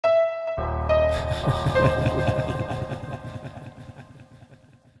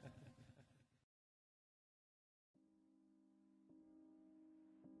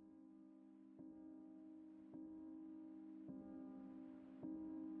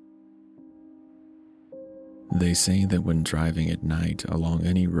They say that when driving at night along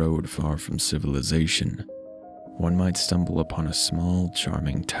any road far from civilization, one might stumble upon a small,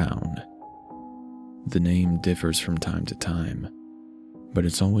 charming town. The name differs from time to time, but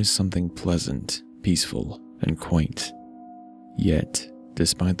it's always something pleasant, peaceful, and quaint. Yet,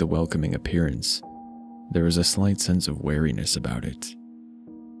 despite the welcoming appearance, there is a slight sense of wariness about it.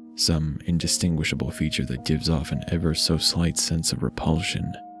 Some indistinguishable feature that gives off an ever so slight sense of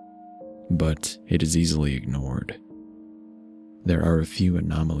repulsion, but it is easily ignored. There are a few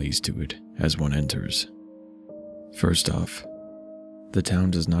anomalies to it as one enters. First off, the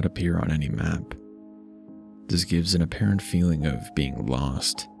town does not appear on any map. This gives an apparent feeling of being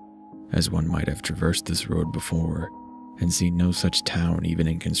lost, as one might have traversed this road before and seen no such town even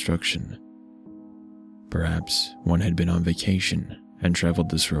in construction. Perhaps one had been on vacation and traveled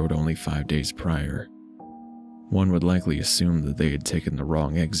this road only 5 days prior. One would likely assume that they had taken the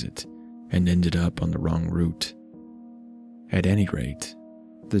wrong exit and ended up on the wrong route. At any rate,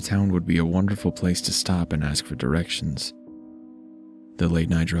 the town would be a wonderful place to stop and ask for directions. The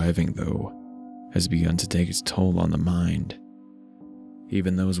late-night driving, though, has begun to take its toll on the mind.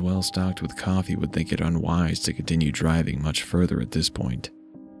 Even those well-stocked with coffee would think it unwise to continue driving much further at this point.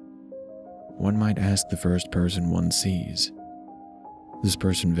 One might ask the first person one sees. This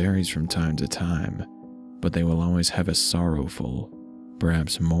person varies from time to time, but they will always have a sorrowful,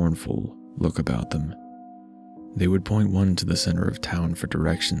 perhaps mournful, look about them. They would point one to the center of town for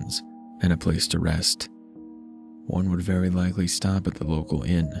directions and a place to rest. One would very likely stop at the local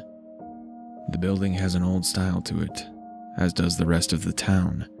inn. The building has an old style to it, as does the rest of the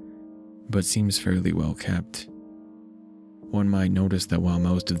town, but seems fairly well kept. One might notice that while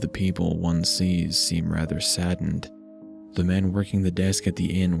most of the people one sees seem rather saddened, the man working the desk at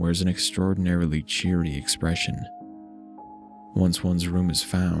the inn wears an extraordinarily cheery expression. Once one's room is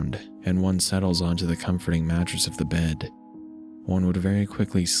found, and one settles onto the comforting mattress of the bed, one would very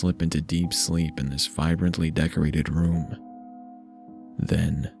quickly slip into deep sleep in this vibrantly decorated room.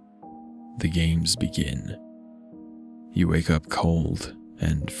 Then, the games begin. You wake up cold,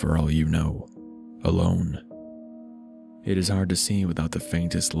 and for all you know, alone. It is hard to see without the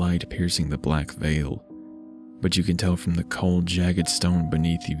faintest light piercing the black veil, but you can tell from the cold, jagged stone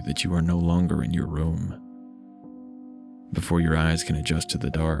beneath you that you are no longer in your room. Before your eyes can adjust to the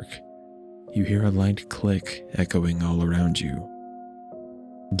dark, you hear a light click echoing all around you.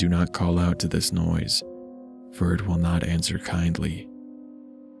 Do not call out to this noise, for it will not answer kindly.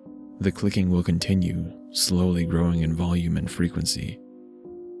 The clicking will continue, slowly growing in volume and frequency.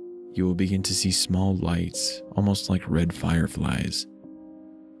 You will begin to see small lights, almost like red fireflies.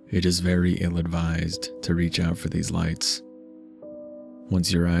 It is very ill-advised to reach out for these lights.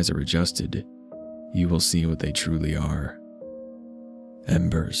 Once your eyes are adjusted, you will see what they truly are.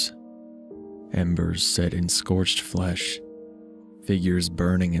 Embers. Embers set in scorched flesh. Figures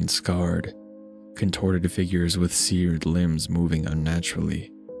burning and scarred. Contorted figures with seared limbs moving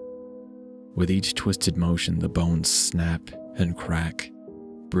unnaturally. With each twisted motion, the bones snap and crack.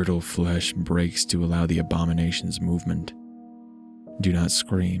 Brittle flesh breaks to allow the abomination's movement. Do not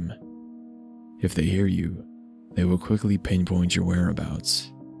scream. If they hear you, they will quickly pinpoint your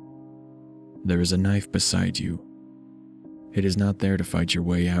whereabouts. There is a knife beside you. It is not there to fight your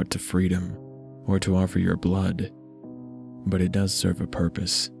way out to freedom or to offer your blood, but it does serve a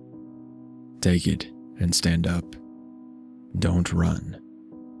purpose. Take it and stand up. Don't run.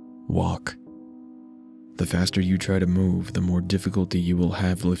 Walk. The faster you try to move, the more difficulty you will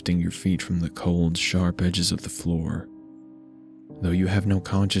have lifting your feet from the cold, sharp edges of the floor. Though you have no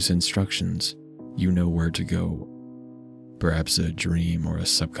conscious instructions, you know where to go. Perhaps a dream or a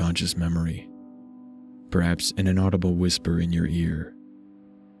subconscious memory. Perhaps an inaudible whisper in your ear.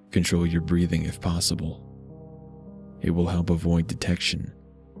 Control your breathing if possible. It will help avoid detection.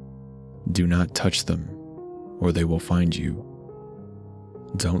 Do not touch them, or they will find you.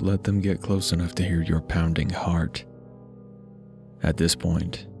 Don't let them get close enough to hear your pounding heart. At this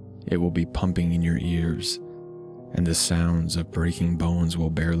point, it will be pumping in your ears, and the sounds of breaking bones will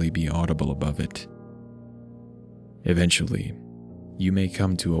barely be audible above it. Eventually, you may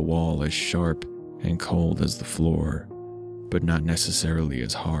come to a wall as sharp and cold as the floor, but not necessarily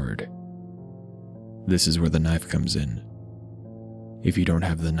as hard. This is where the knife comes in. If you don't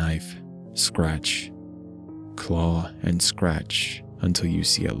have the knife, scratch. Claw and scratch until you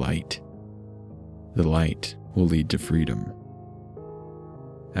see a light. The light will lead to freedom.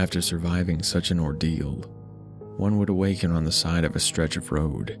 After surviving such an ordeal, one would awaken on the side of a stretch of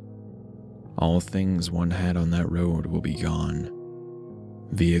road. All things one had on that road will be gone.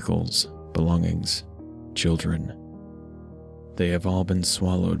 Vehicles, belongings, children. They have all been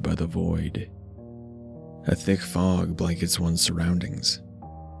swallowed by the void. A thick fog blankets one's surroundings,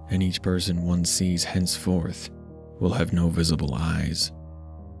 and each person one sees henceforth will have no visible eyes.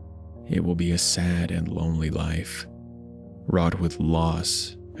 It will be a sad and lonely life, wrought with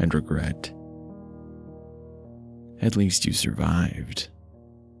loss and regret. At least you survived,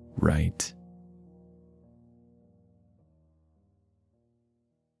 right?